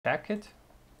check it.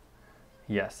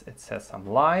 Yes, it says I'm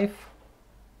live.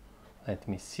 Let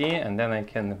me see, and then I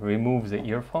can remove the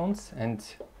earphones and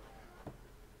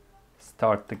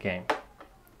start the game.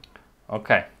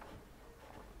 Okay.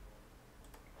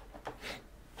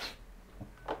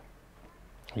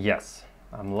 Yes,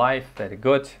 I'm live, very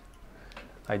good.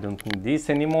 I don't need this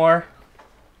anymore.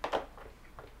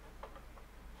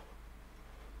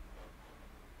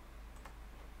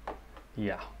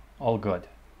 Yeah, all good.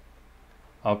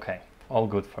 Okay, all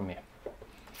good for me.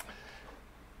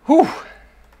 Whew.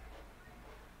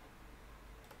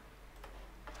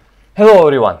 Hello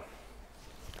everyone.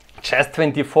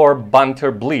 Chess24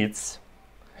 Banter Blitz.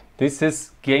 This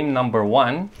is game number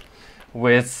 1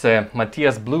 with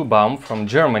Matthias Bluebaum from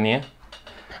Germany.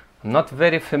 I'm not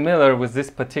very familiar with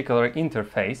this particular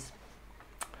interface.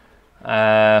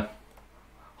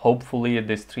 Hopefully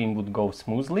the stream would go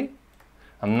smoothly.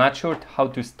 I'm not sure how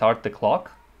to start the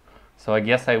clock, so I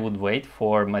guess I would wait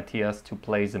for Matthias to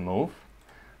play the move.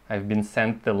 I've been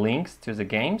sent the links to the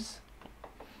games.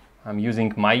 I'm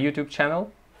using my YouTube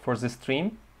channel for the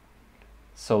stream,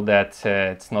 so that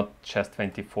it's not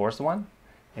Chess24's one,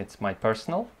 it's my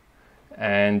personal.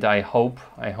 And I hope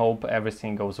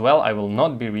everything goes well. I will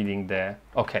not be reading the...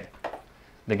 Okay,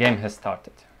 the game has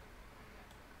started.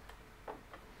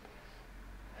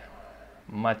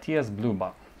 Matthias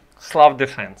Bluebaum. Slav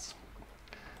defense.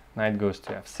 Knight goes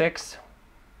to f6,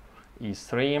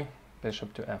 e3,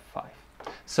 bishop to f5.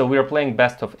 So we are playing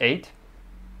best of 8.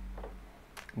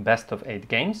 Best of 8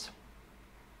 games.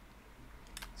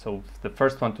 So the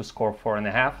first one to score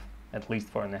 4.5, at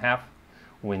least 4.5,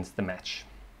 wins the match.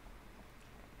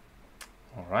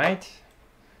 All right,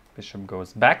 bishop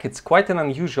goes back. It's quite an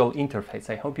unusual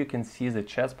interface. I hope you can see the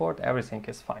chessboard. Everything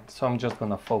is fine. So I'm just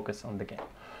gonna focus on the game.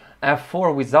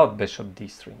 f4 without bishop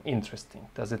d3. Interesting.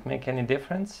 Does it make any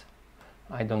difference?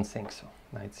 I don't think so.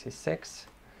 Knight c6,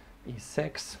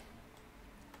 e6,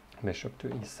 bishop to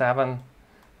e7,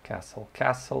 castle,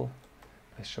 castle,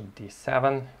 bishop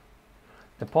d7.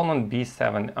 The pawn on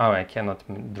b7. Oh, I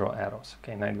cannot draw arrows.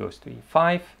 Okay, knight goes to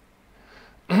e5.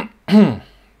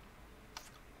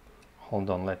 Hold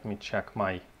on, let me check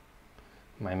my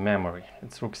memory.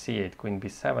 It's rook c8, queen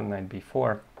b7, knight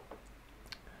b4.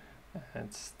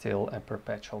 It's still a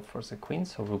perpetual for the queen,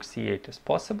 so rook c8 is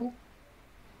possible.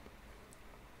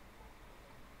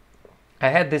 I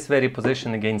had this very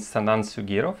position against Sanan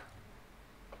Sugirov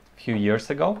a few years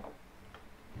ago.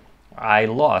 I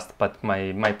lost, but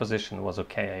my position was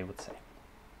okay, I would say.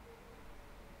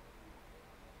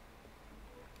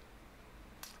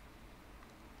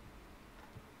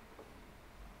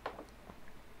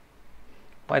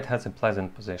 White has a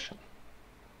pleasant position.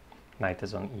 Knight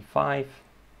is on e5.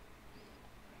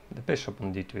 The bishop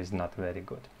on d2 is not very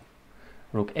good.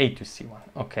 Rook a to c1.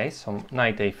 Okay, so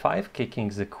knight a5, kicking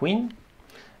the queen.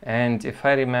 And if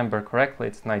I remember correctly,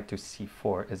 it's knight to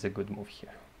c4 is a good move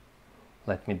here.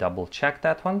 Let me double check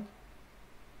that one.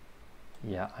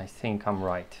 Yeah, I think I'm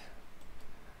right.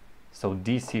 So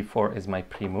dc4 is my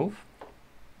pre-move.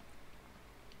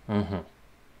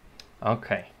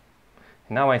 Okay.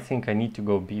 Now I think I need to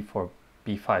go b4,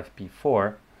 b5,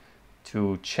 b4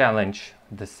 to challenge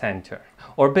the center.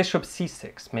 Or bishop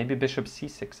c6. Maybe bishop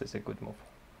c6 is a good move.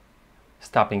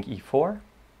 Stopping e4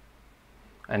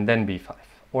 and then b5.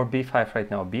 Or b5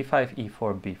 right now. b5,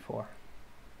 e4, b4.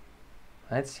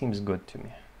 That seems good to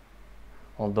me.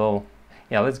 Although,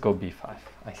 yeah, let's go b5.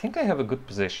 I think I have a good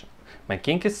position. My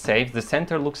king is safe. The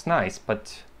center looks nice,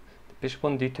 but the bishop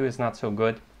on d2 is not so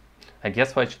good. I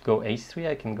guess if I should go a3,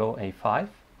 I can go a5.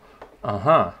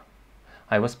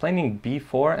 I was planning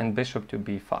b4 and bishop to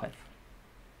b5.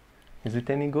 Is it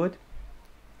any good?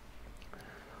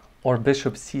 Or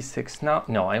bishop c6 now?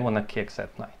 No, I want to kick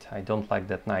that knight. I don't like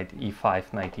that knight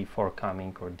e5, knight e4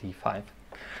 coming, or d5.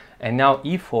 And now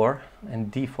e4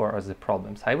 and d4 are the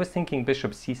problems. I was thinking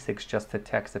bishop c6 just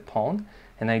attacks the pawn,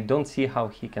 and I don't see how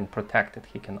he can protect it.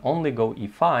 He can only go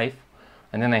e5,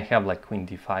 and then I have like queen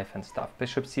d5 and stuff.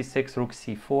 Bishop c6, rook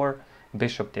c4,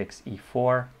 bishop takes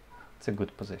e4. It's a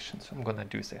good position, so I'm gonna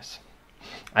do this.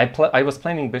 I was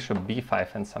planning bishop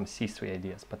b5 and some c3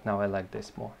 ideas, but now I like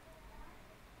this more.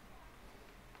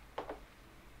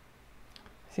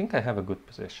 I think I have a good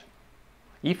position.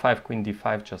 e5, queen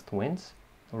d5 just wins.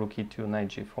 Rook e2, knight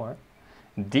g4.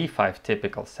 d5,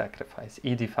 typical sacrifice.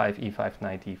 e d5, e5,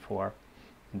 knight e4.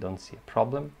 Don't see a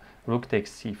problem. Rook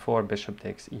takes c4, bishop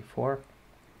takes e4.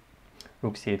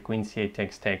 Rook c8, queen c8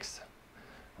 takes,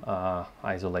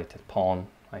 isolated pawn.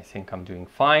 I think I'm doing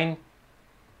fine.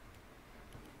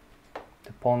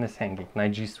 The pawn is hanging.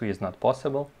 Knight g3 is not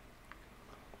possible.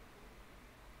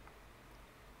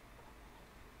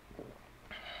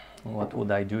 What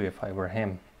would I do if I were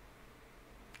him?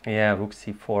 Yeah, rook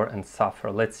c4 and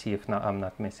suffer. Let's see if I'm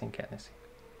not missing anything.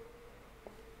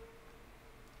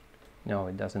 No,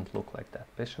 it doesn't look like that.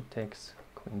 Bishop takes,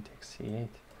 queen takes c8,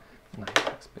 knight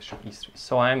takes bishop e3.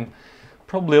 So I'm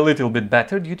probably a little bit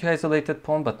better due to isolated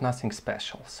pawn, but nothing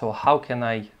special. So how can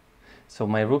I... So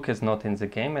my rook is not in the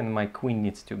game and my queen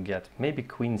needs to get maybe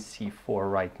queen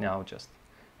c4 right now, just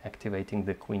activating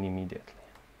the queen immediately.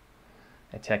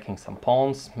 Attacking some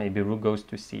pawns, maybe rook goes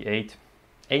to c8.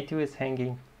 a2 is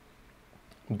hanging,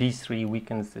 b3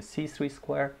 weakens the c3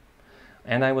 square,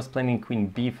 and I was planning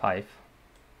queen b5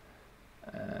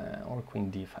 or queen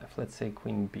d5. Let's say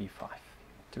queen b5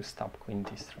 to stop queen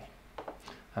d3.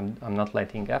 I'm not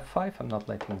letting f5, I'm not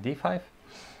letting d5.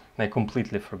 And I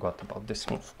completely forgot about this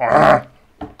move.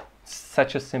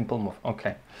 Such a simple move.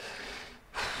 Okay.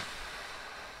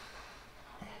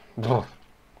 I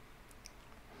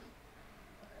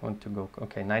want to go,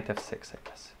 okay, knight f6, I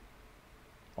guess.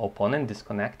 Opponent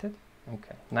disconnected.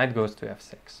 Okay, knight goes to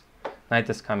f6. Knight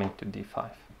is coming to d5.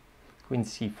 Queen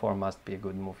c4 must be a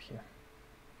good move here.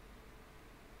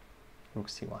 Rook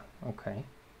c1, okay.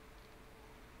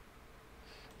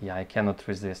 Yeah, I cannot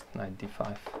resist knight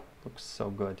d5. Looks so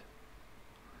good.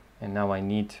 And now I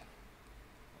need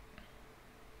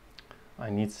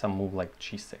some move like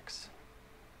g6.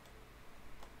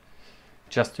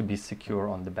 Just to be secure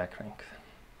on the back rank.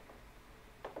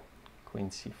 Queen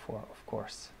c4, of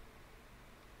course.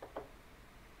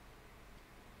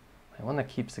 I want to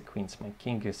keep the queens. My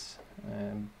king is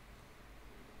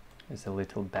a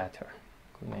little better.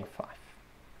 Queen a5.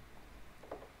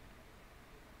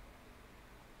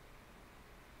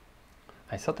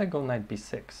 I thought I'd go knight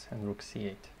b6 and rook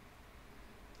c8.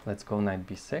 Let's go knight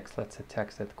b6. Let's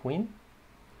attack that queen.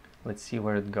 Let's see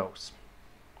where it goes.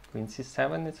 Queen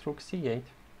c7, it's rook c8.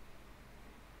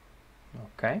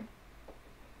 Okay.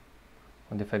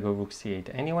 What if I go rook c8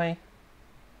 anyway?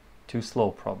 Too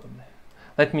slow, probably.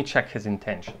 Let me check his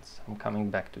intentions. I'm coming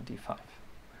back to d5.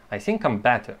 I think I'm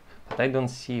better, but I don't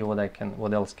see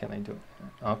what else can I do.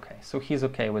 Okay, so he's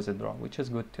okay with a draw, which is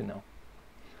good to know.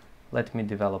 Let me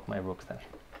develop my rook then.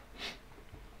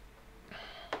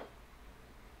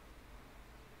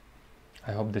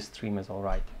 I hope the stream is all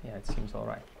right. Yeah, it seems all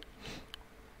right.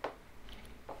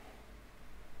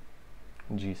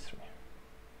 g3.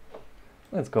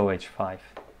 Let's go h5. In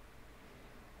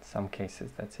some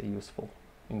cases, that's a useful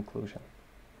inclusion.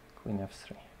 Queen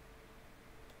f3.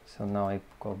 So now I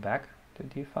go back to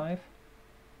d5.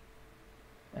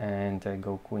 And I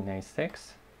go queen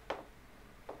a6.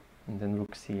 And then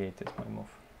rook c8 is my move.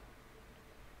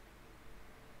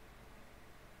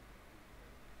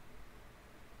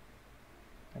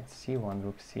 Let's see, one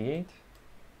rook c8.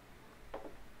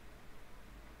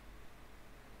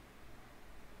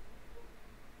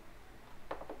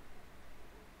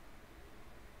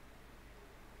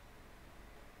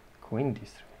 Queen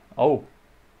d3. Oh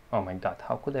my god,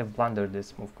 how could I have blundered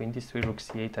this move? Queen d3, rook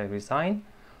c8, I resign.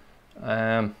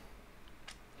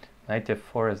 Knight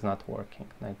f4 is not working.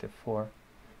 Knight f4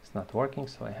 is not working,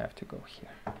 so I have to go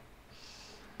here.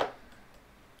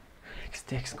 X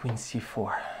takes queen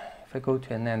c4. If I go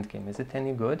to an endgame, is it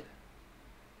any good?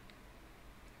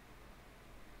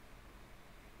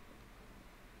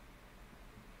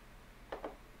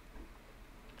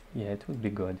 Yeah, it would be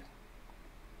good.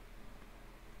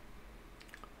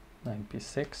 Knight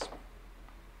b6,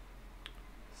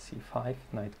 c5,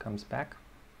 knight comes back,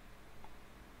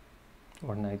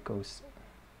 or knight comes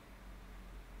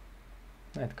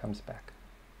back,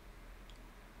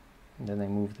 and then I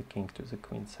move the king to the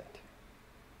queen side.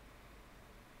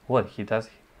 What he does?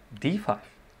 d5?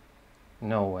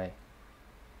 No way.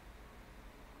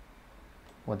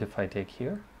 What if I take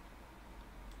here?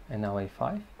 And now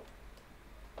a5?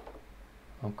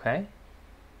 Okay.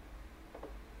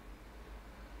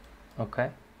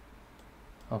 Okay.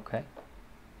 Okay.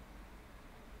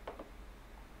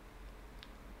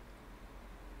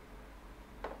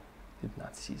 Did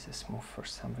not see this move for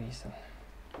some reason.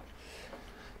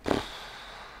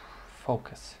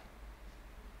 Focus.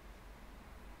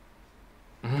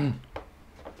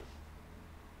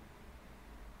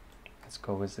 Let's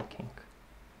go with the king.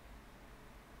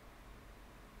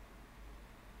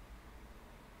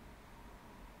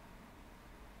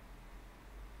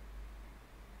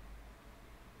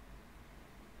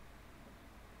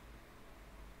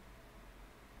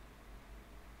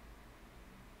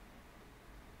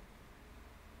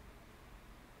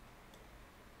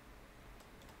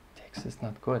 Takes is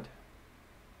not good.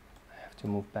 I have to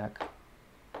move back.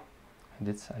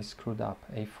 I screwed up.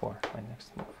 a4, my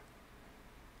next move.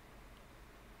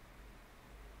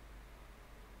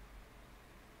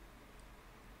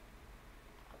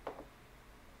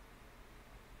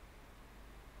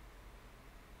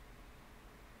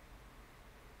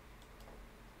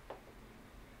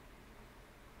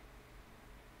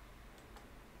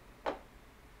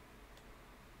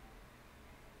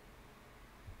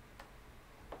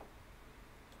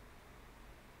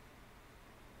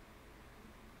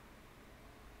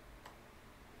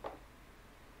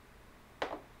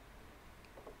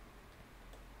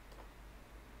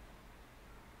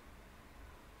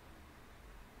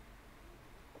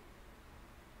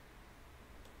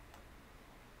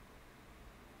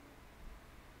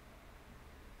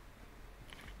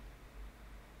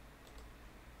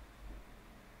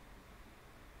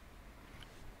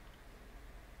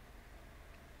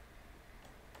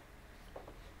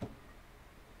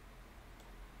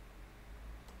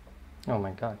 Oh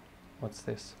my god, what's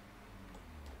this?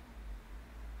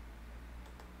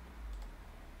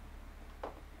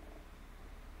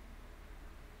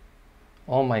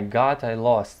 Oh my god, I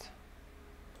lost.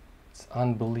 It's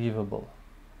unbelievable.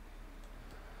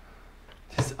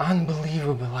 It's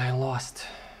unbelievable, I lost.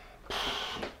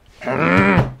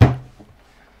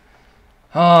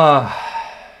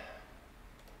 Ah,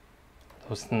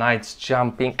 those knights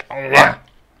jumping.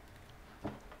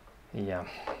 Yeah,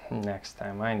 next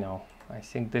time, I know. I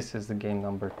think this is the game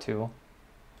number 2.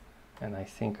 And I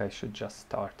think I should just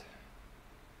start.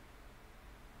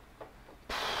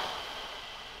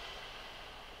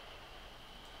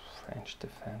 French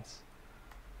defense.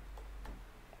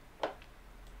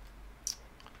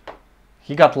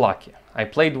 He got lucky. I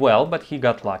played well, but he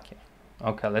got lucky.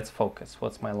 Okay, let's focus.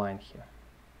 What's my line here?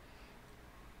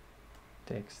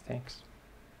 Takes. Goes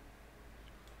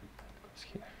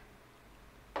here.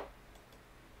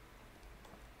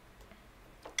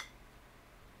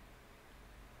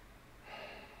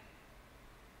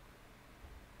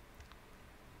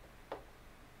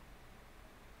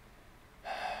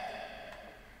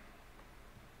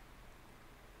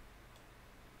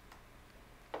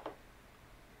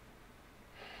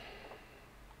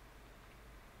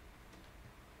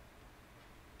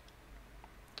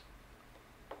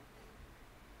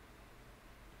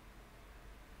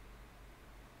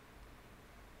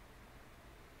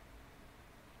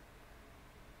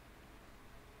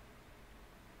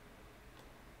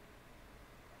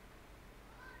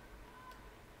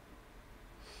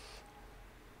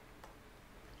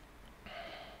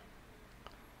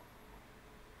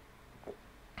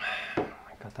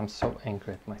 God, I'm so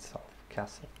angry at myself.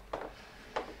 Castle.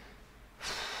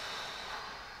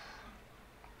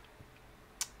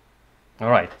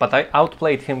 Alright, but I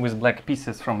outplayed him with black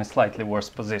pieces from a slightly worse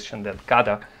position. That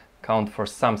gotta count for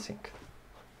something.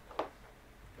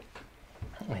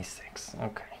 A6,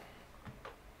 okay.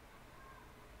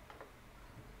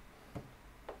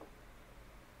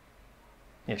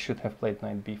 Yeah, should have played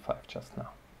knight b5 just now.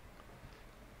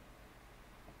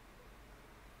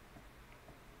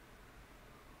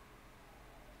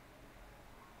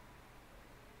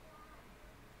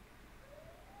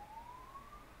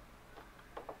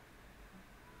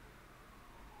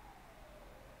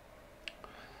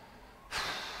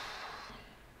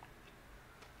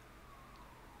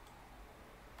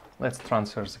 Let's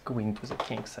transfer the queen to the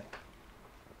king side.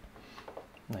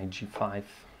 Knight g5,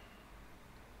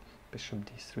 bishop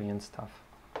d3 and stuff.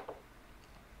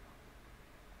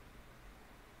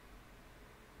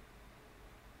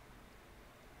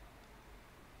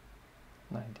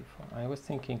 Knight d4. I was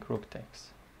thinking rook takes.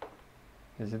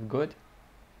 Is it good?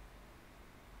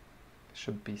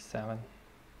 Bishop b7.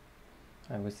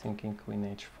 I was thinking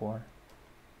queen h4.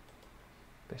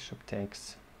 Bishop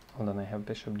takes. Hold on, I have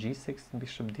bishop g6,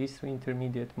 bishop d3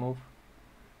 intermediate move.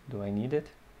 Do I need it?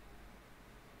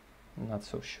 Not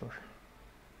so sure.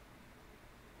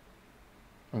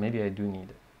 Maybe I do need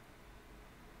it.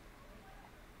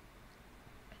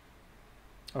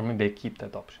 Or maybe I keep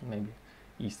that option. Maybe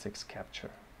e6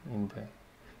 capture in the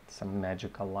some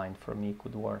magical line for me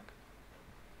could work.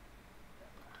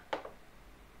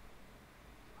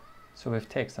 So if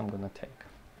takes, I'm gonna take.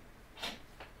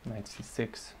 Knight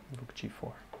c6, rook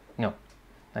g4. No,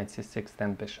 knight c6,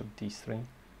 then bishop d3,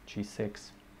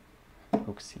 g6,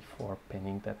 rook c4,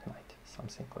 pinning that knight,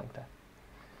 something like that.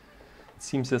 It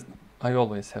seems that I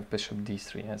always have bishop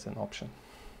d3 as an option.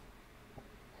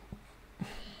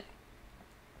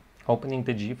 Opening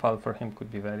the g file for him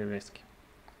could be very risky.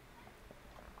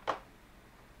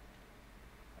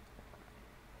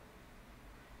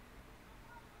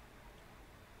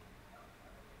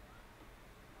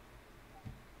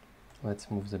 Let's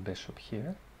move the bishop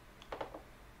here.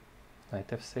 Knight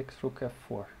f6, rook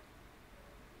f4.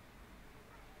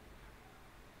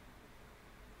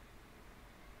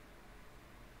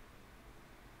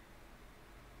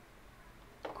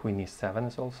 Queen e7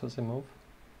 is also the move.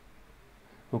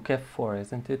 Rook f4,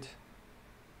 isn't it?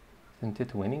 Isn't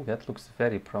it winning? That looks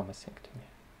very promising to me.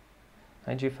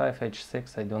 Knight g5,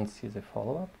 h6, I don't see the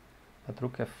follow-up. But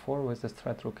rook f4 with the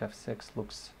threat rook f6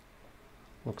 looks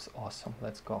awesome.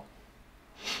 Let's go.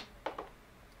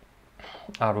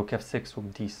 Rook f6,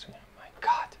 rook d3. My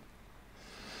god.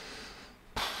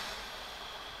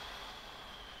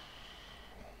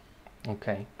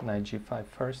 Okay, knight g5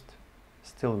 first.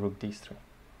 Still rook d3.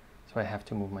 So I have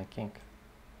to move my king.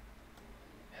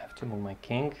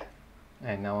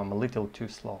 And now I'm a little too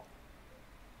slow.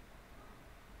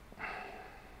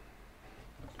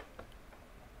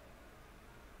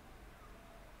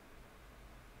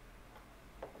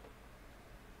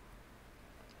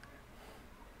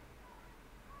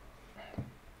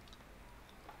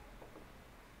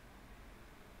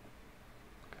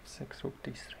 f6, rook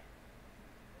d3.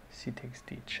 C takes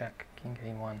d, check, king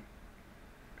a1,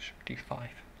 bishop d5.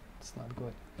 It's not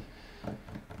good.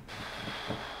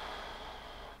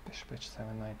 Bishop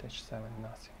h7, knight h7,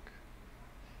 nothing.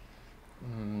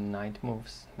 Knight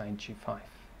moves, knight g5.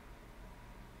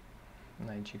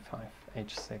 Knight g5,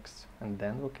 h6, and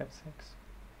then rook f6.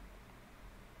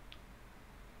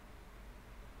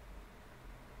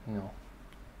 No.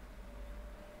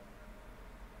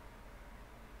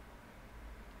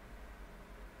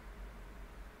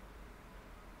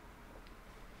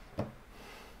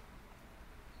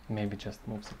 Maybe just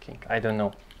moves the king. I don't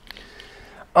know.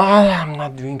 Oh, I'm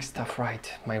not doing stuff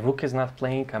right. My rook is not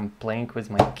playing. I'm playing with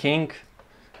my king.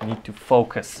 I need to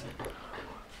focus.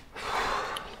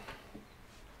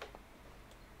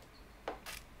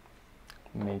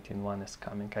 Mate in one is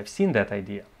coming. I've seen that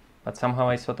idea, but somehow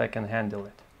I thought I can handle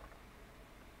it.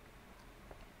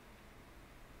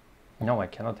 No, I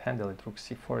cannot handle it. Rook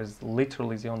c4 is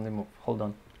literally the only move. Hold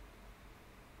on.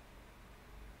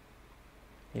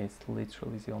 Yeah, it's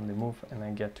literally the only move, and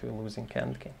I get to a losing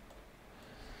endgame.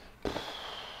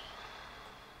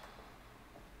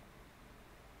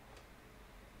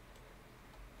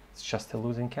 It's just a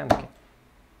losing endgame.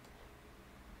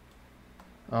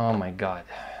 Oh my god.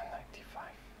 95.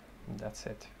 That's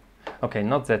it. Okay,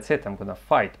 not that's it. I'm gonna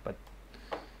fight, but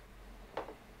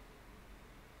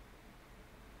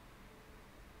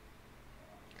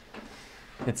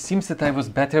it seems that I was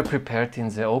better prepared in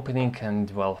the opening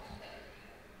and, well,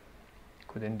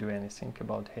 couldn't do anything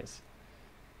about his.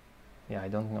 Yeah, I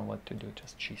don't know what to do.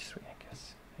 Just g3, I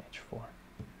guess. h4.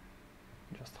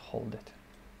 Just hold it.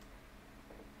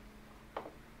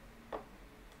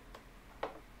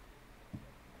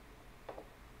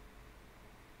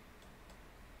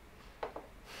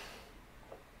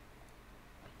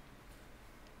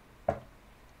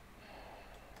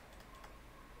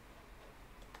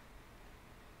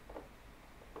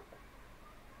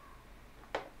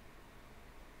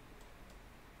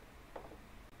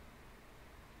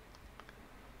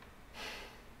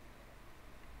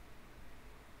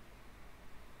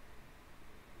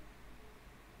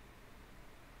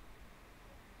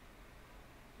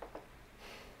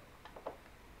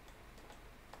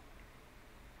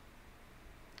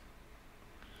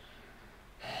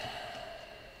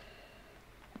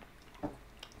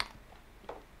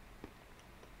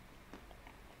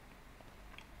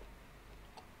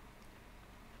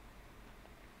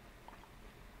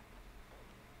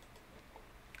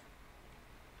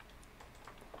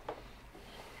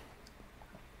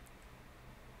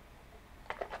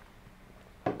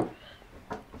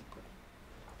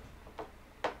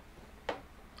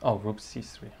 Oh, rook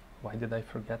c3. Why did I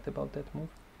forget about that move?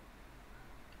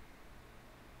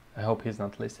 I hope he's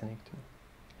not listening to me.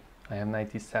 I have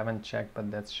knight e7 check,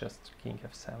 but that's just king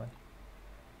f7.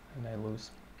 And I lose.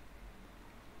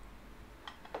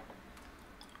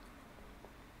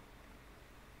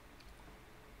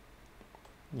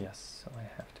 Yes, so I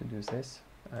have to do this.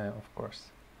 Of course,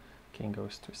 king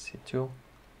goes to c2,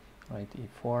 knight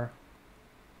e4.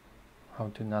 How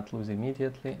to not lose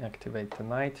immediately? Activate the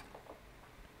knight.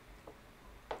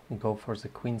 Go for the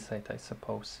queen side, I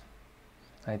suppose.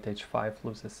 Knight h5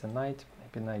 loses the knight.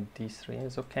 Maybe knight d3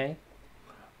 is okay.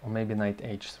 Or maybe knight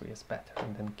h3 is better.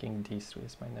 And then king d3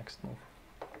 is my next move.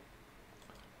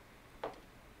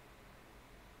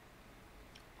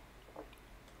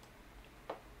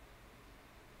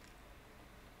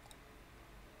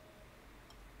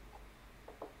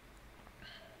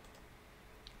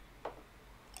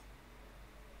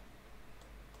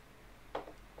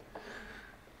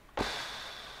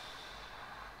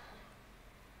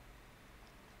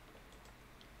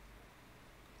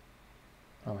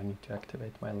 Oh, I need to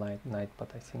activate my knight,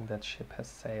 but I think that ship has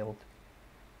sailed.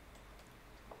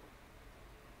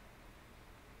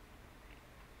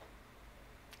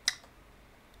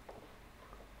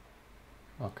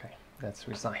 Okay, let's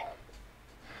resign.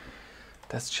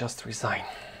 Let's just resign.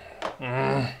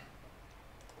 I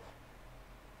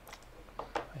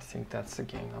think that's the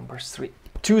game number 3.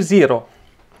 2-0.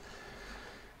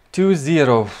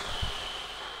 2-0.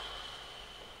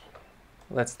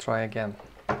 Let's try again.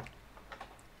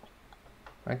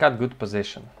 I got good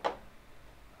position.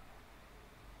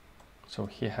 So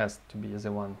he has to be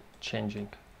the one changing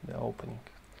the opening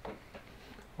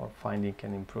or finding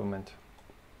an improvement.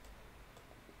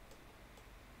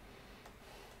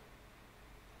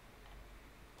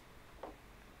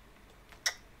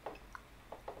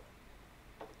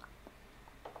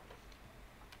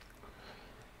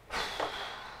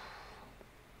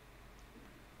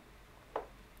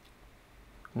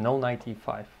 No knight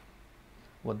e5.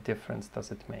 What difference does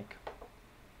it make?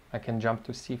 I can jump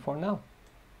to c4 now.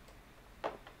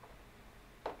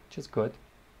 which is good.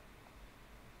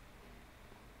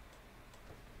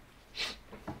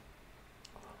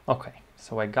 Okay,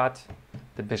 so I got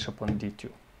the bishop on d2.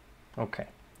 Okay,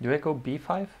 do I go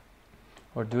b5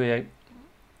 or do I...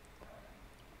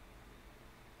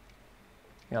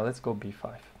 Yeah, let's go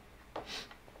b5.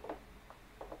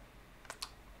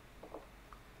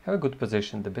 Have a good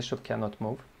position, the bishop cannot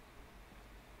move.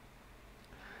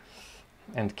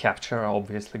 And capture are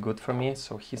obviously good for me,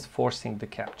 so he's forcing the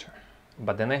capture.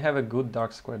 But then I have a good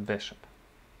dark squared bishop.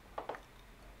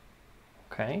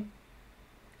 Okay.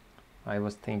 I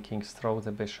was thinking throw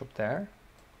the bishop there.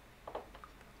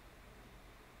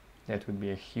 That would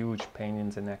be a huge pain in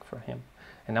the neck for him.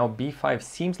 And now b5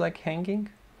 seems like hanging,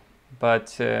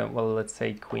 but well, let's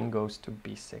say queen goes to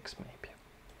b6 maybe.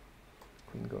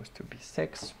 Queen goes to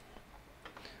b6,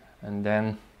 and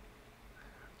then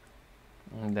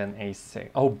a6.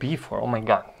 Oh, b4. Oh my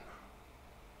god.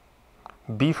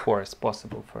 b4 is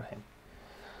possible for him.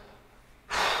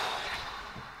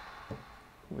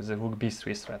 With a rook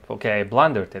b3 threat. Okay, I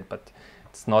blundered it, but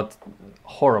it's not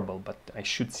horrible, but I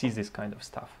should see this kind of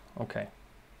stuff. Okay.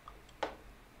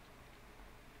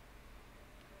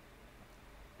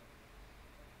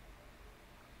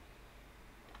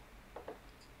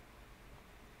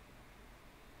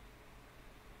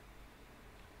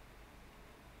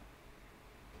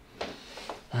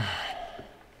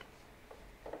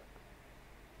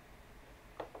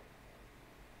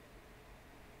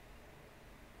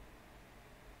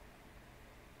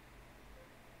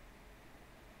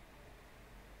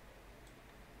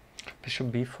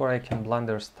 Bishop b4, I can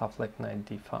blunder stuff like knight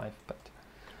d5, but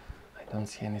I don't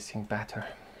see anything better.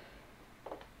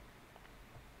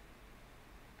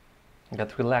 I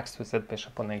got relaxed with that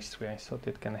bishop on h3. I thought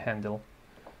it can handle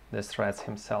the threats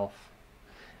himself.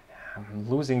 I'm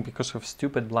losing because of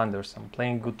stupid blunders. I'm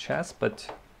playing good chess,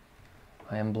 but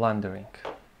I am blundering.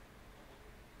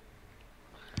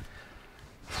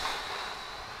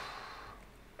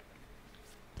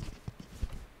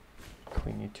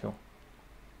 Queen e2.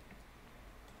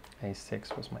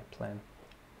 a6 was my plan.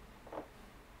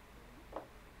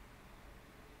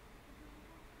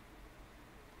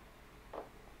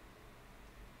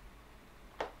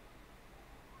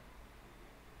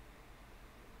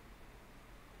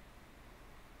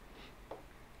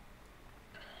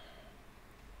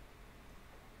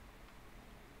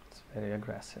 It's very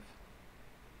aggressive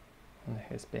on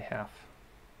his behalf.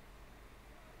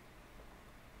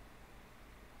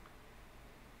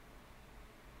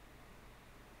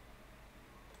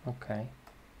 Okay,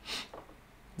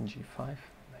 g5,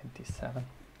 knight d7.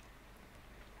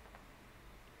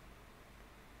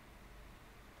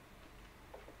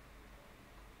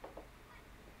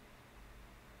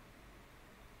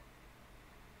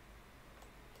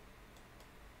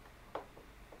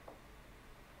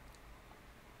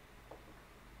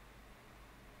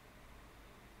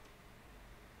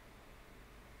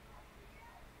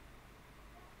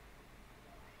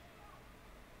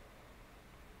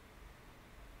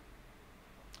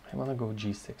 I want to go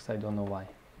g6, I don't know why.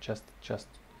 Just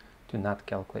to not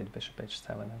calculate bishop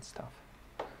h7 and stuff.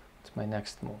 It's my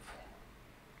next move.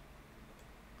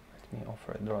 Let me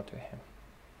offer a draw to him.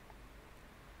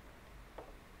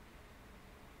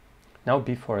 Now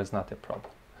b4 is not a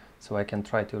problem, so I can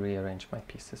try to rearrange my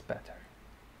pieces better.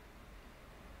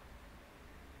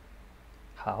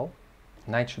 How?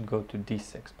 Knight should go to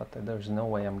d6, but there's no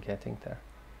way I'm getting there.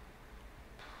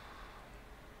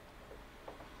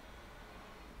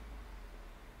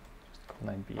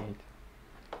 Knight b8.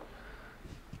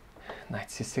 Knight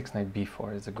c6, knight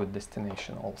b4 is a good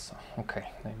destination also. Okay,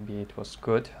 knight b8 was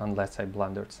good, unless I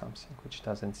blundered something, which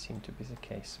doesn't seem to be the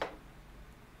case.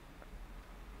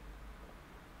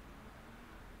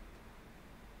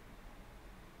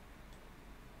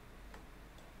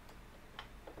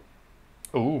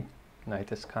 Ooh,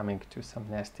 knight is coming to some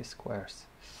nasty squares.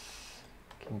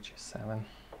 King g7.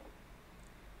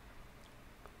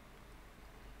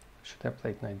 Should I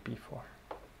play knight b4?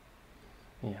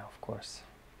 Yeah, of course.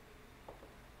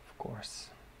 Of course.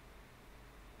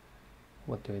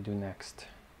 What do I do next?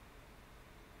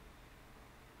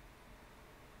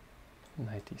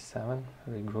 Knight e7,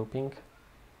 regrouping.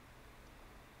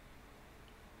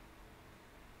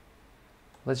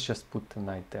 Let's just put the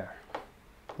knight there.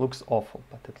 Looks awful,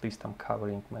 but at least I'm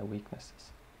covering my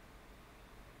weaknesses.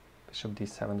 Bishop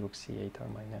d7, rook c8 are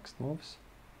my next moves.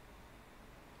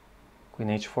 Queen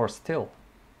h4 still.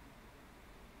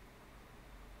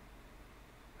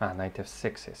 Ah, knight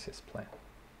f6 is his plan.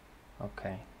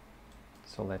 Okay,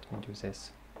 so let me do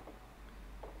this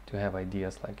to have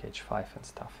ideas like h5 and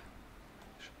stuff.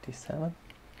 Bishop d7.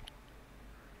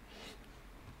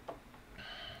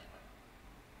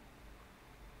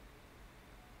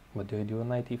 What do I do on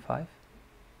knight e5? 92,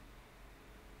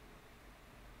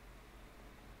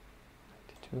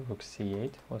 rook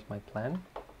c8 was my plan.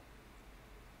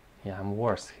 Yeah, I'm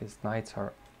worse. His knights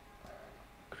are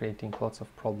creating lots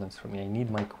of problems for me. I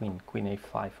need my queen, queen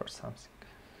a5 or something.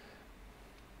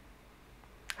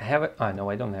 I have it. Ah, no,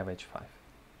 I don't have h5.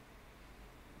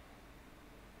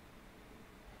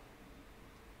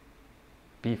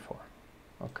 b4.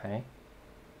 Okay.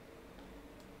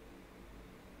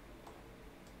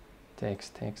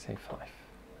 Takes a5.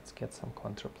 Let's get some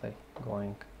counterplay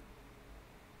going.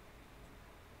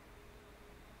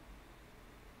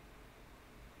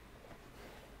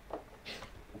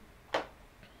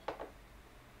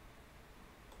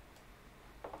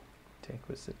 Take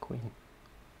with the queen.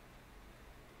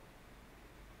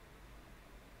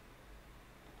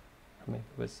 Or maybe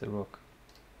with the rook.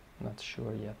 Not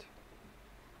sure yet.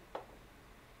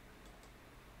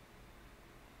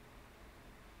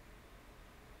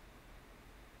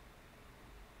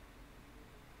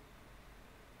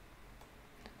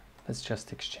 Let's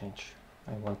just exchange.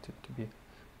 I want it to be,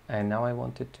 and now I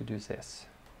wanted to do this.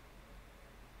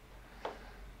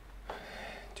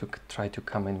 To try to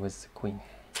come in with the queen.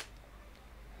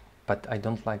 But I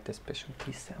don't like this bishop.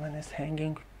 d7 is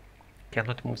hanging.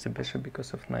 Cannot move the bishop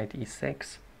because of knight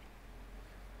e6.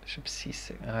 Bishop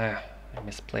c6. Ah, I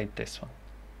misplayed this one.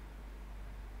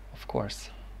 Of course.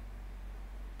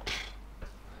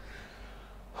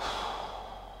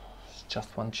 It's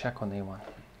just one check on a1.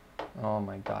 Oh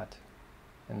my god,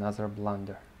 another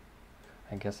blunder.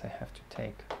 I guess I have to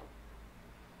take.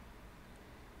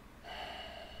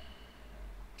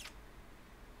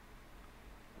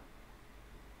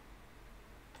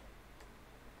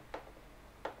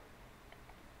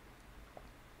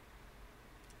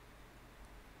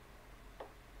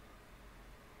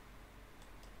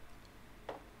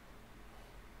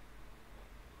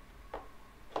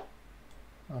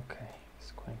 Okay,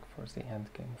 he's going for the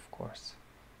endgame, of course.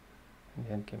 And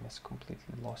the endgame is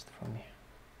completely lost for me.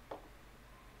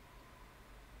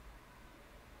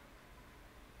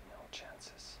 No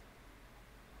chances.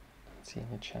 Don't see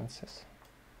any chances.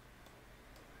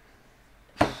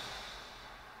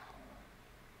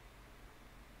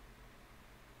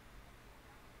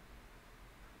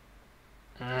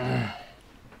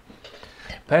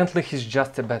 Apparently he's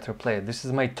just a better player. This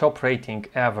is my top rating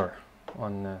ever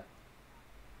on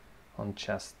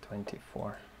chess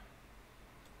 24.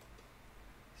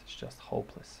 It's just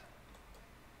hopeless.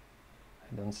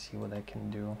 I don't see what I can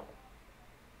do.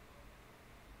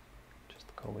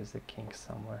 Just go with the king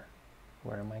somewhere.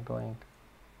 Where am I going?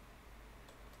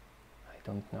 I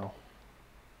don't know.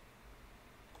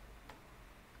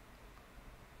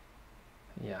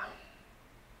 Yeah.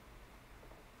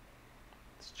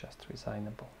 It's just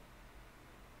resignable.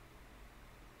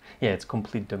 Yeah, it's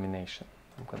complete domination.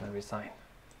 I'm gonna resign.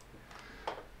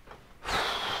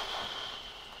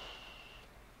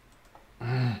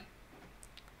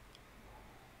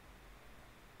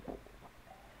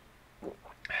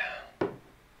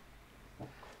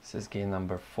 This is game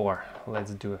number 4.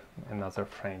 Let's do another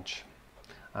French.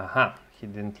 Aha, he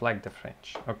didn't like the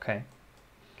French. Okay.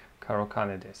 Caro-Kann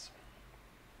it is.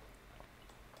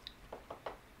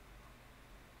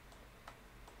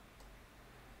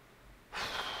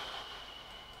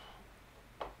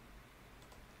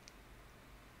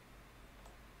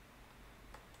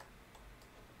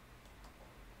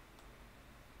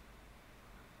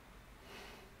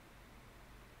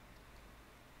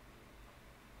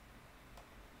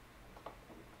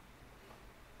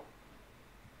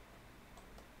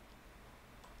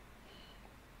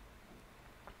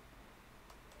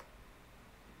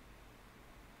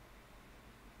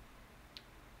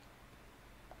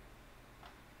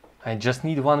 I just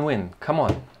need one win. Come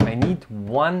on. I need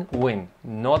one win.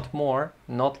 Not more,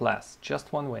 not less.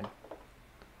 Just one win.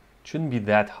 Shouldn't be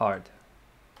that hard.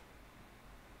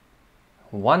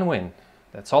 One win.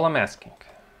 That's all I'm asking.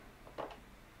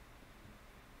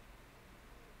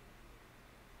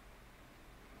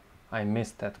 I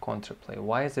missed that counterplay.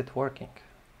 Why is it working?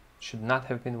 Should not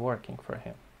have been working for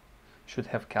him. Should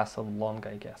have castled long,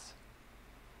 I guess.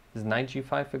 Is knight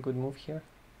g5 a good move here?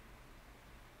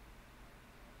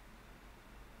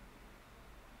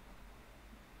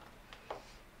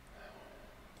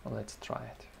 Well, let's try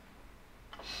it.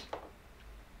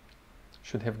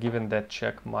 Should have given that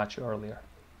check much earlier.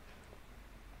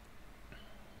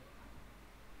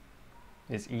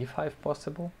 Is e5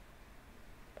 possible?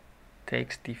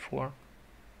 Takes d4.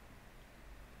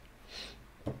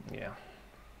 Yeah.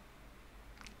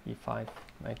 e5,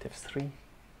 knight f3.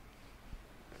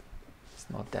 It's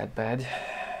not that bad.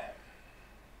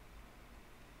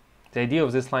 The idea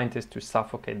of this line is to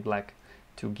suffocate black,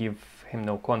 to give him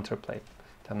no counterplay.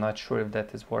 I'm not sure if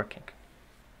that is working.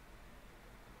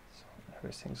 So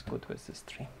everything's good with this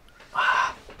tree.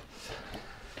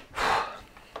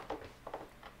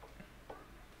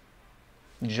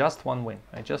 Just one win.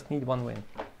 I just need one win.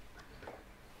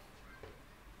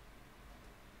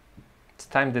 It's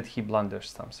time that he blunders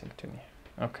something to me.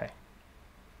 Okay.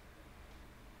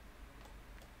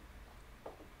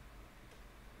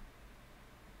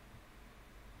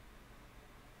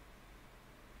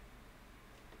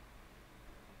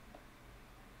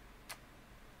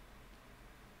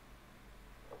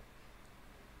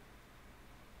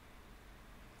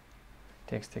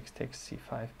 Takes,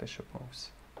 c5, bishop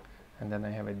moves. And then I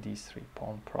have a d3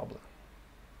 pawn problem.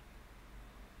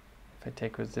 If I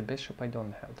take with the bishop, I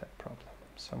don't have that problem.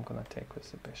 So I'm gonna take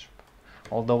with the bishop.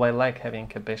 Although I like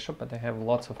having a bishop, but I have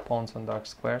lots of pawns on dark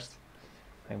squares,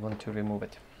 I want to remove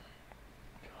it.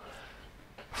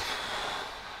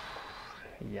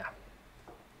 Yeah.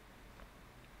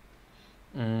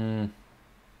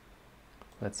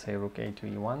 Let's say rook a to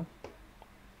e1.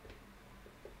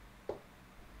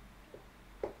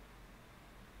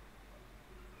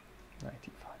 Knight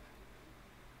e5.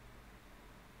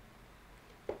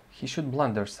 He should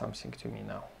blunder something to me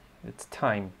now. It's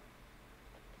time.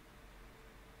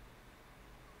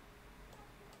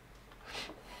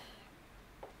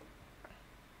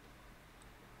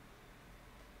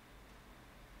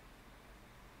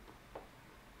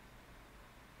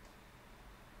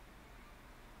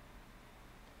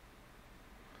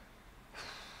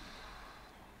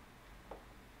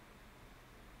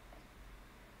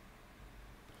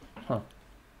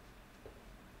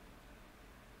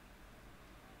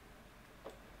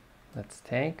 Let's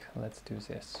take, let's do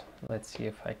this. Let's see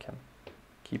if I can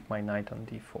keep my knight on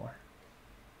d4.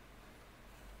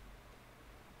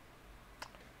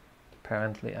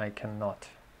 Apparently I cannot.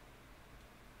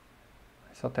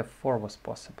 I thought f4 was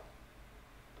possible.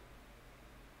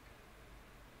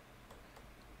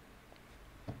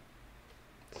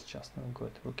 It's just no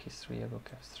good. Rook e3, rook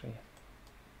f3.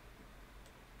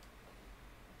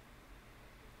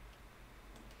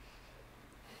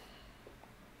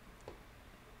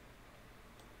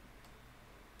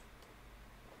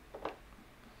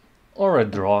 Or a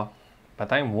draw,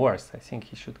 but I'm worse. I think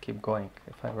he should keep going.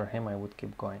 If I were him, I would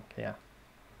keep going. Yeah.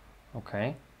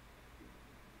 Okay.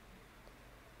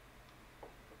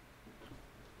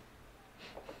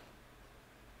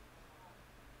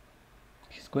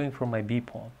 He's going for my b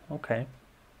pawn. Okay.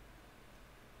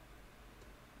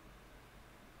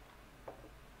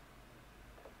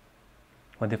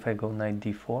 What if I go knight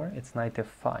d4? It's knight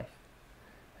f5.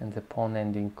 And the pawn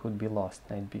ending could be lost.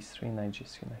 Knight b3, knight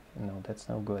g3. No, that's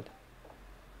no good.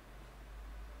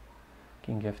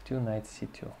 King f2, knight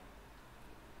c2.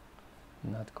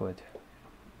 Not good.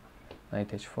 Knight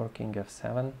h4, king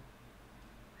f7.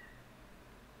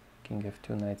 King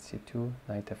f2, knight c2,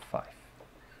 knight f5.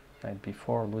 Knight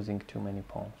b4, losing too many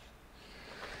pawns.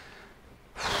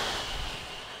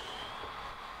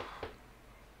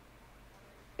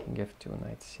 King f2,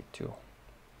 knight c2.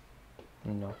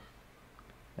 No.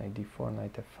 Knight d4,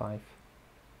 knight f5.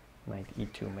 Knight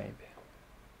e2 maybe.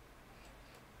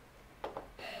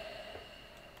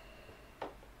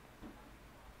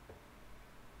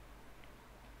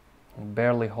 I'm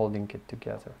barely holding it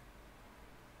together.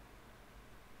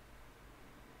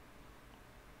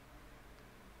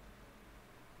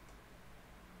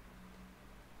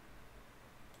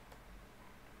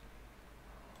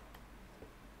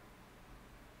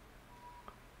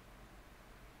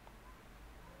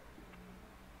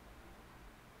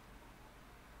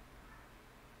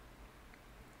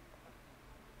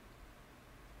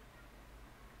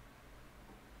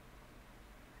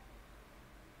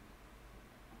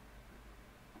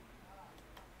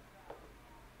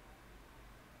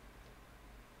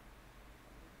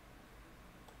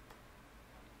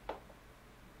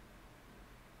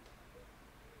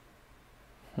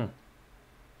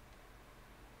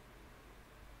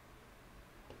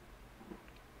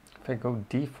 If I go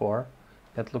d4,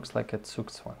 that looks like a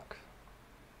Zugzwang.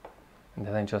 And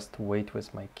then I just wait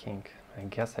with my king. I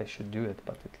guess I should do it,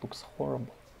 but it looks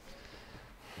horrible.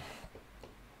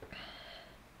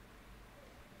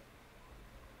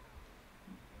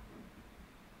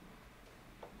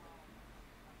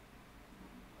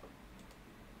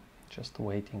 Just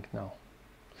waiting now.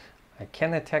 I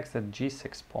can attack that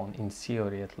g6 pawn, in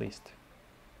theory at least.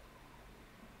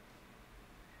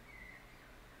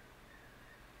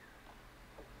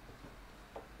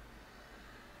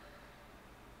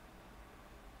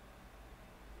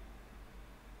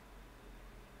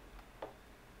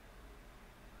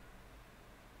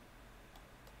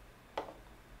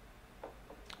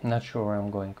 I'm not sure where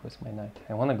I'm going with my knight.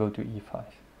 I want to go to e5.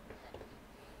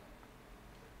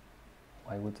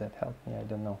 Why would that help me? I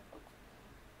don't know.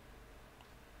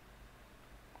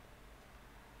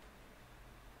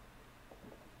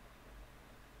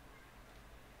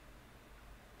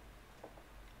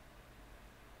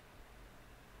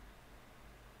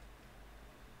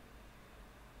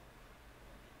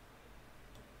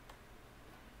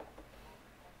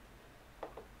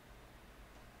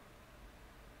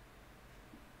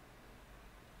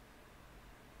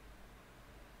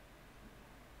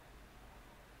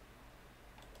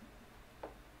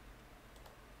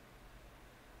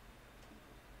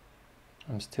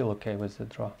 I'm still okay with the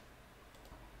draw.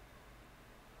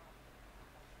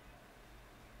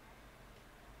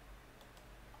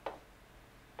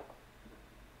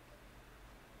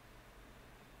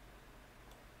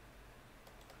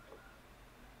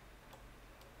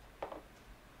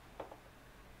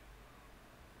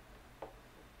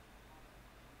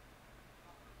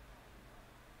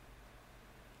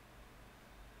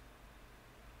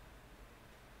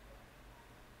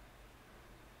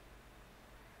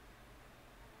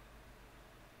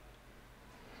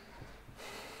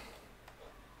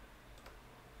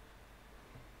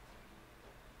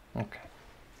 Okay.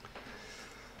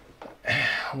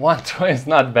 One draw is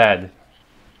not bad.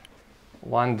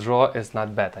 One draw is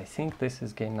not bad. I think this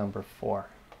is game number 4.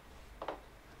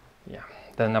 Yeah,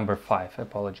 the number 5,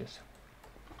 apologies.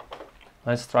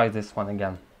 Let's try this one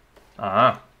again.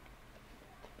 Ah,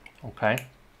 okay.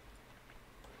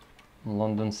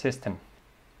 London system.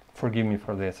 Forgive me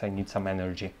for this, I need some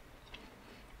energy.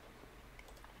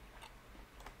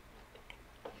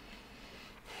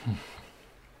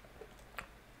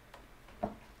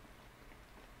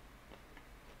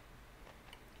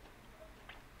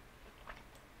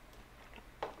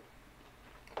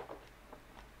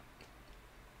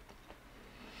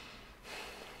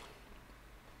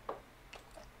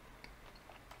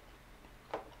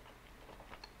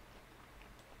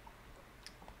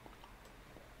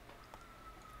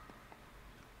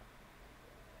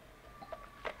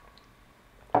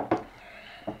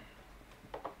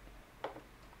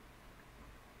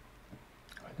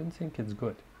 I don't think it's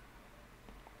good.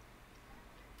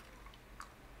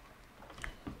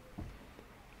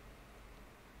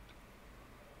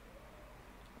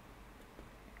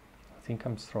 I think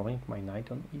I'm throwing my knight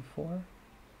on e4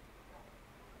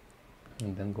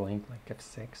 and then going like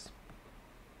f6.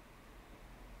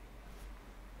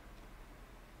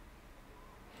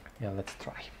 Yeah, let's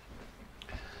try.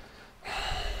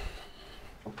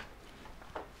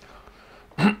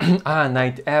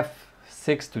 Knight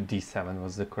f6 to d7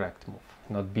 was the correct move,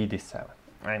 not b d7.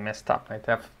 I messed up. Knight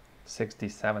f6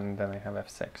 d7 and then I have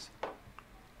f6.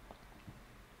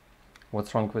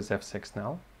 What's wrong with f6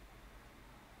 now?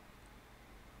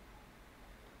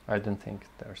 I don't think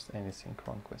there's anything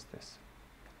wrong with this.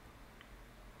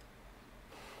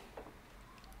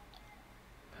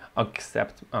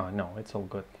 Except, oh no, it's all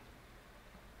good.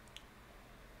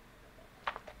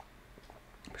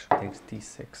 Bishop takes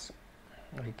d6.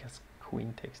 I guess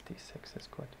queen takes d6 is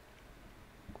good.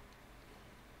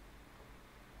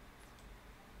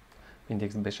 Queen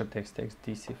takes, bishop takes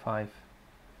dc5.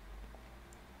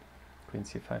 Queen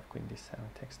c5, queen d7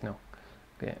 takes, no.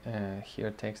 Okay,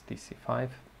 here takes dc5.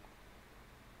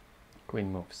 Queen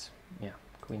moves. Yeah,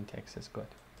 queen takes is good.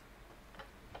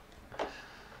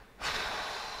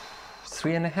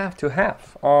 3.5 to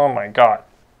half. Oh my god.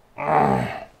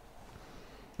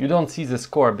 You don't see the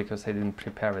score because I didn't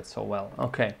prepare it so well.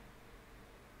 Okay.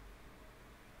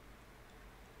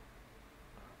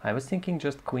 I was thinking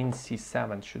just queen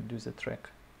c7 should do the trick.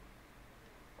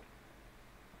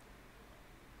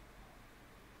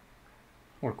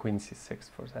 Or queen c6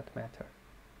 for that matter.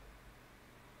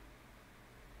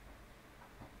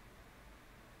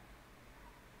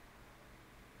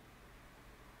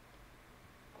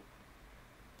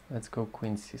 Let's go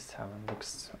queen c7.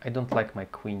 Looks, I don't like my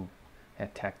queen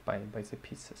attacked by the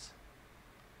pieces.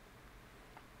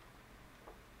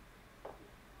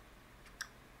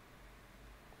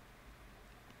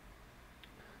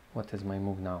 What is my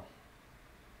move now?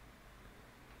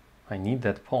 I need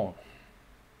that pawn.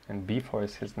 And b4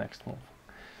 is his next move.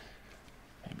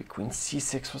 Maybe queen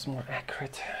c6 was more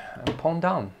accurate. I'm pawn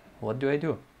down. What do I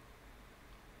do?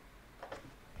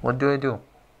 What do I do?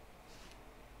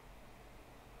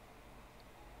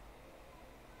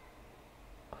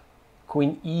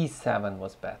 Queen e7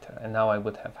 was better, and now I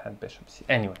would have had bishop c.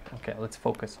 Anyway, okay, let's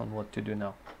focus on what to do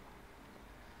now.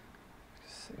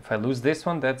 If I lose this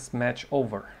one, that's match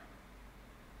over.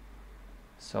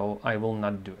 So I will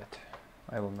not do it.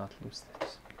 I will not lose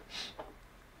this.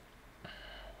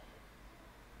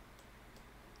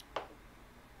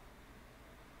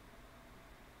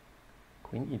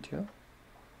 Queen e2.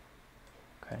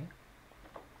 Okay.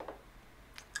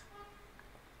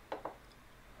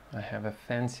 I have a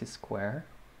fancy square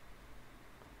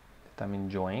that I'm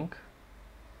enjoying.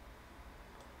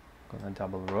 I'm gonna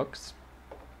double rooks.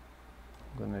 I'm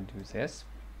gonna do this.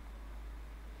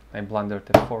 I blundered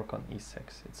a fork on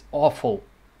e6. It's awful.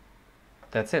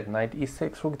 That's it. Knight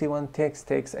e6, rook d1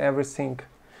 takes everything.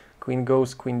 Queen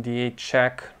goes, queen d8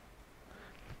 check.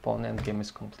 Pawn endgame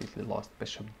is completely lost.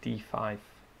 Bishop d5.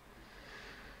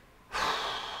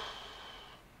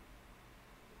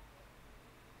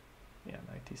 Yeah,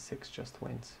 knight e6 just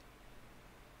wins.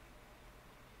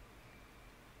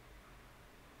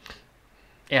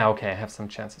 Yeah, okay, I have some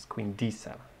chances. Queen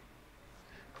d7.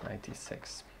 Knight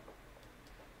e6.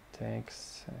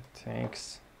 Takes.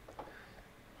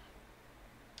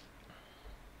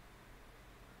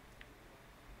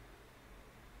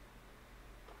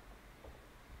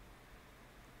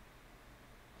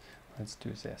 Let's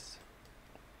do this.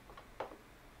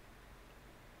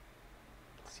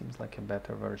 Seems like a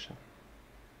better version.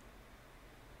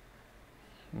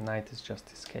 Knight is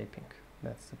just escaping.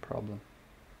 That's the problem.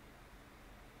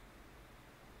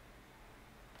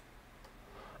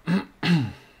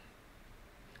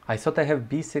 I thought I have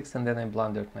b6 and then I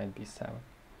blundered knight b7.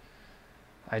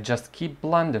 I just keep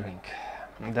blundering.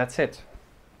 That's it.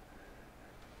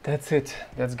 That's it.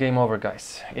 That's game over,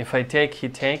 guys. If I take, he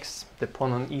takes. The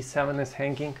pawn on e7 is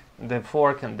hanging. The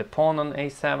fork and the pawn on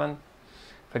a7.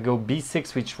 If I go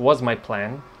b6, which was my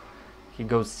plan, he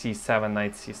goes c7,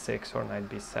 knight c6, or knight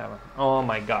b7. Oh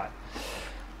my god.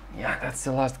 Yeah, that's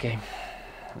the last game,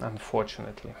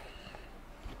 unfortunately.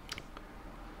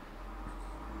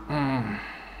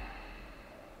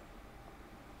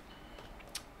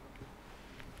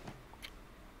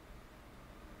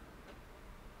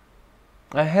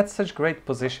 I had such great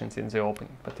positions in the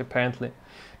opening, but apparently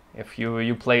if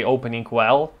you play opening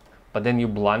well, but then you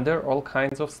blunder all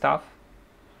kinds of stuff,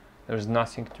 there's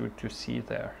nothing to see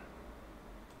there.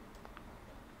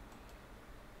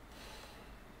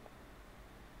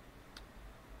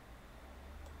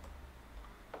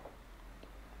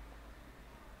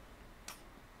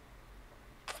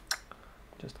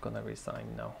 Just gonna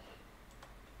resign now.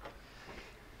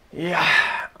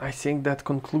 Yeah, I think that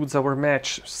concludes our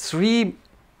match. Three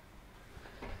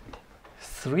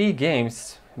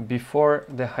games before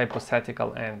the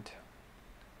hypothetical end.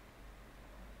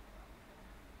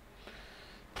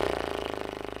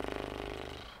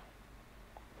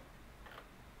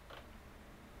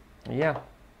 Yeah,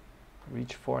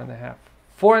 reach 4.5.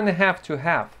 4.5 to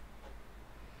half.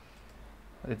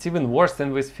 It's even worse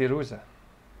than with Firuza.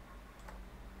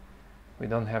 We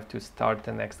don't have to start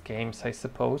the next games, I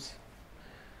suppose.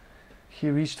 He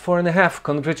reached 4.5.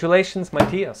 Congratulations,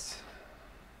 Matthias.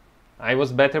 I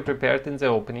was better prepared in the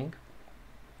opening,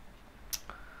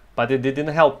 but it didn't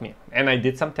help me. And I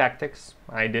did some tactics.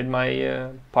 I did my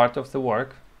part of the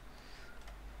work.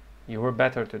 You were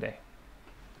better today.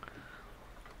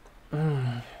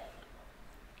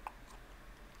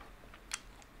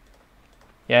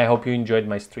 Yeah, I hope you enjoyed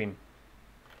my stream.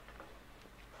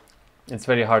 It's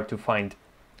very hard to find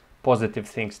positive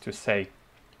things to say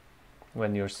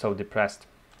when you're so depressed.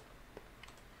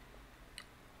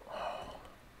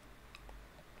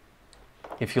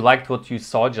 If you liked what you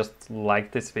saw, just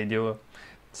like this video,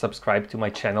 subscribe to my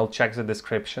channel, check the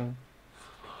description.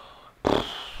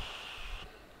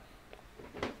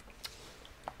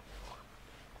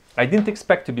 I didn't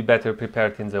expect to be better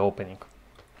prepared in the opening.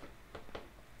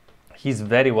 He's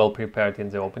very well prepared in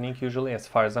the opening usually, as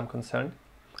far as I'm concerned.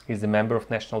 He's a member of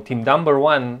national team,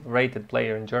 #1 rated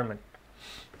player in Germany.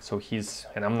 So he's,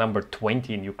 and I'm number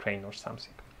 20 in Ukraine or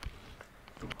something.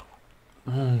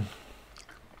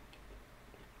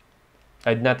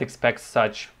 I did not expect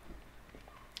such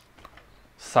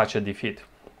a defeat.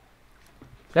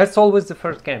 That's always the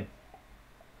first game.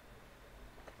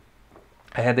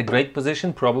 I had a great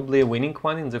position, probably a winning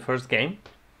one in the first game,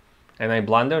 and I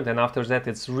blundered, and after that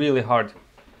it's really hard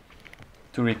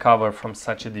to recover from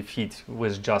such a defeat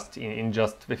with just in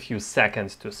just a few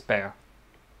seconds to spare.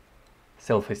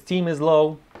 Self-esteem is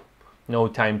low, no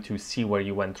time to see where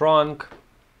you went wrong.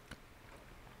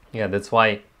 Yeah, that's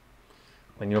why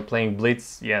when you're playing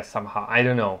Blitz, yeah, somehow, I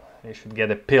don't know, you should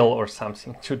get a pill or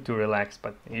something to relax,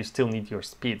 but you still need your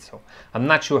speed. So I'm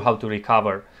not sure how to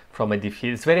recover from a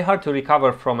defeat. It's very hard to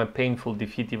recover from a painful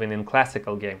defeat even in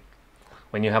classical game,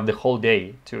 when you have the whole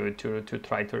day to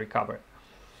try to recover.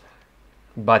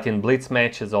 But in Blitz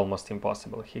match it's almost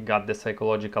impossible. He got the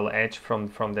psychological edge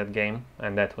from that game,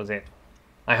 and that was it.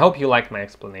 I hope you like my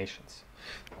explanations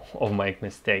of my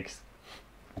mistakes.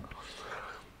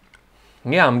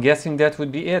 Yeah, I'm guessing that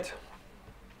would be it.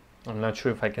 I'm not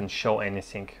sure if I can show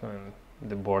anything.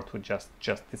 The board would just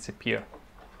disappear.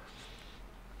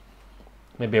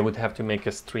 Maybe I would have to make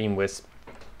a stream with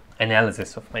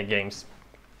analysis of my games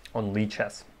on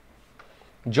Chess.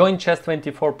 Join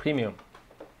Chess24 Premium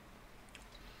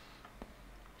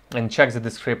and check the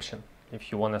description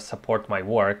if you want to support my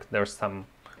work. There's some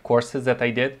courses that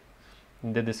I did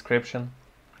in the description.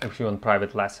 If you want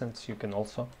private lessons, you can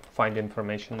also find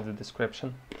information in the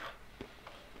description.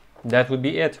 That would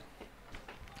be it.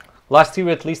 Last year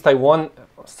at least I won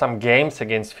some games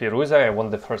against Firuza. I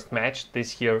won the first match.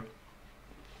 This year,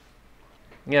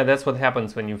 yeah, that's what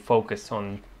happens when you focus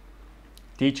on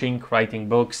teaching, writing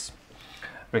books,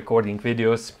 recording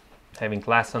videos, having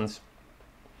lessons,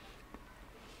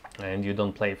 and you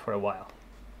don't play for a while.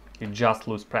 You just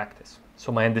lose practice.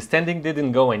 So my understanding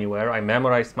didn't go anywhere. I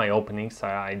memorized my openings.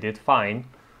 I did fine.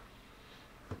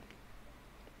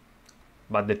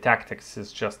 But the tactics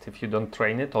is just, if you don't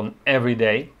train it on every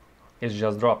day, it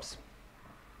just drops.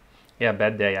 Yeah,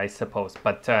 bad day, I suppose.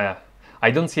 But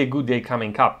I don't see a good day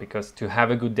coming up, because to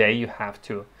have a good day, you have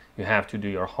to do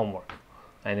your homework.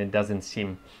 And it doesn't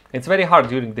seem, it's very hard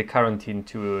during the quarantine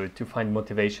to find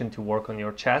motivation to work on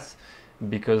your chess,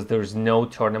 because there's no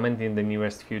tournament in the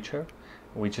nearest future,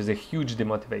 which is a huge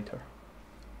demotivator.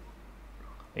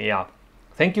 Yeah,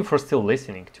 thank you for still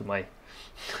listening to my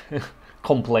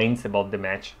complaints about the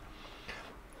match.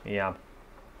 Yeah.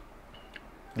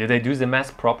 Did I do the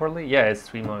math properly? Yeah, it's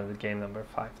 3 more the game number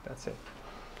 5. That's it.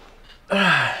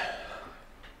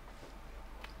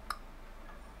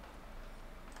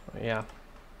 Yeah.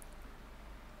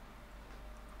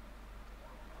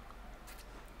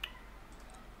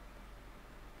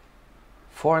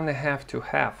 Four and a half to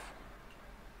half.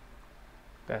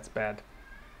 That's bad.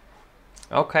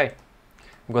 Okay.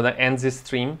 I'm gonna end this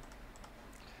stream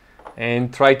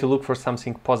and try to look for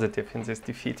something positive in this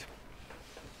defeat.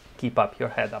 Keep up your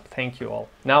head up. Thank you all.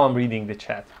 Now I'm reading the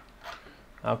chat.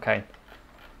 Okay.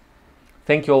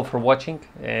 Thank you all for watching.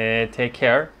 Take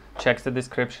care. Check the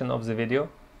description of the video.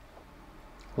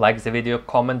 Like the video,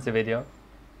 comment the video.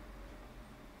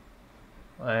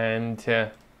 And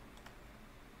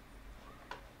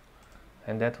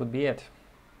that would be it.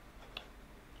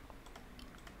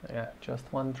 Yeah,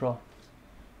 just one draw.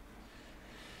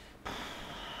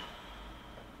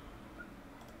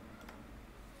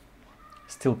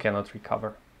 Still cannot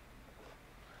recover.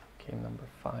 Game number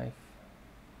 5.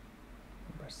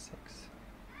 Number 6.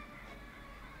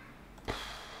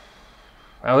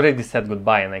 I already said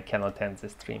goodbye and I cannot end the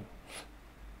stream.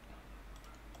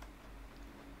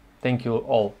 Thank you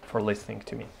all for listening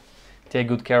to me. Take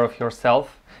good care of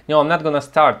yourself. No, I'm not gonna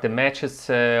start. The match is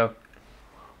the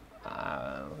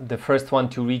first one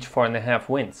to reach 4.5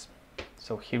 wins.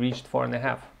 So he reached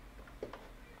 4.5.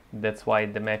 That's why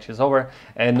the match is over.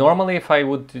 And normally if I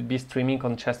would be streaming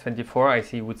on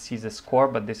Chess24, I would see the score,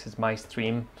 but this is my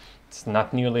stream. It's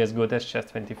not nearly as good as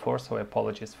Chess24, so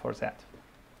apologies for that.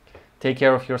 Take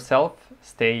care of yourself,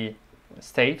 stay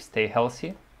safe, stay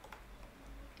healthy,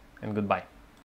 and goodbye.